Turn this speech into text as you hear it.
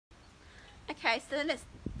Okay, so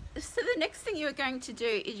the next thing you're going to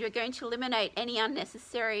do is you're going to eliminate any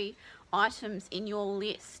unnecessary items in your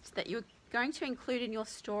list that you're going to include in your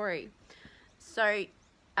story. So,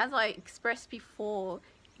 as I expressed before,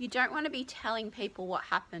 you don't want to be telling people what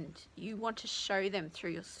happened. You want to show them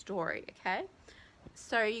through your story, okay?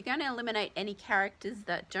 So you're going to eliminate any characters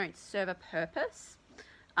that don't serve a purpose.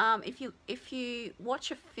 If you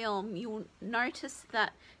watch a film, you'll notice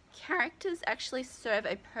that characters actually serve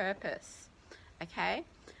a purpose, okay?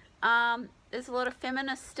 There's a lot of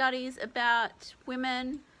feminist studies about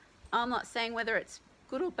women. I'm not saying whether it's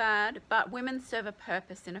good or bad, but women serve a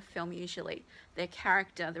purpose in a film usually. Their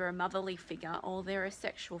character, they're a motherly figure or they're a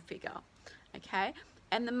sexual figure, okay?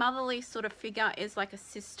 And the motherly sort of figure is like a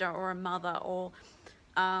sister or a mother or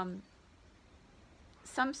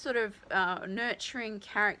some sort of nurturing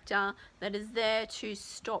character that is there to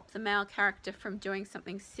stop the male character from doing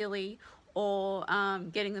something silly or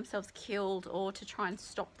getting themselves killed, or to try and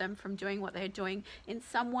stop them from doing what they're doing in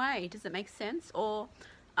some way. Does it make sense? Or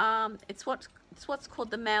it's what's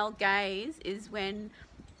called the male gaze, is when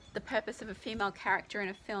the purpose of a female character in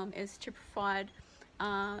a film is to provide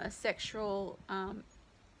a sexual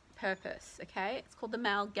purpose, okay? It's called the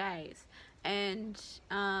male gaze, and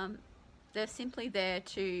they're simply there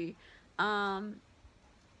to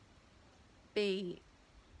be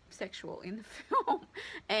sexual in the film.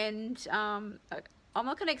 And I'm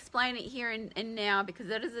not going to explain it here and now because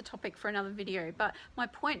that is a topic for another video, but my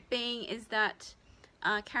point being is that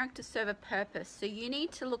characters serve a purpose. So you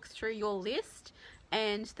need to look through your list,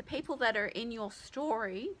 and the people that are in your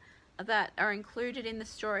story, that are included in the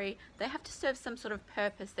story, they have to serve some sort of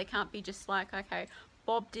purpose. They can't be just like, okay,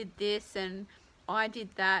 Bob did this and I did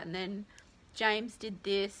that, and then James did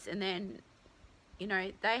this, and then, you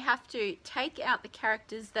know, they have to take out the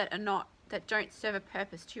characters that don't serve a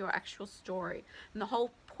purpose to your actual story. And the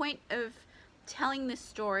whole point of telling this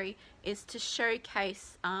story is to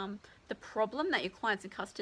showcase the problem that your clients in custody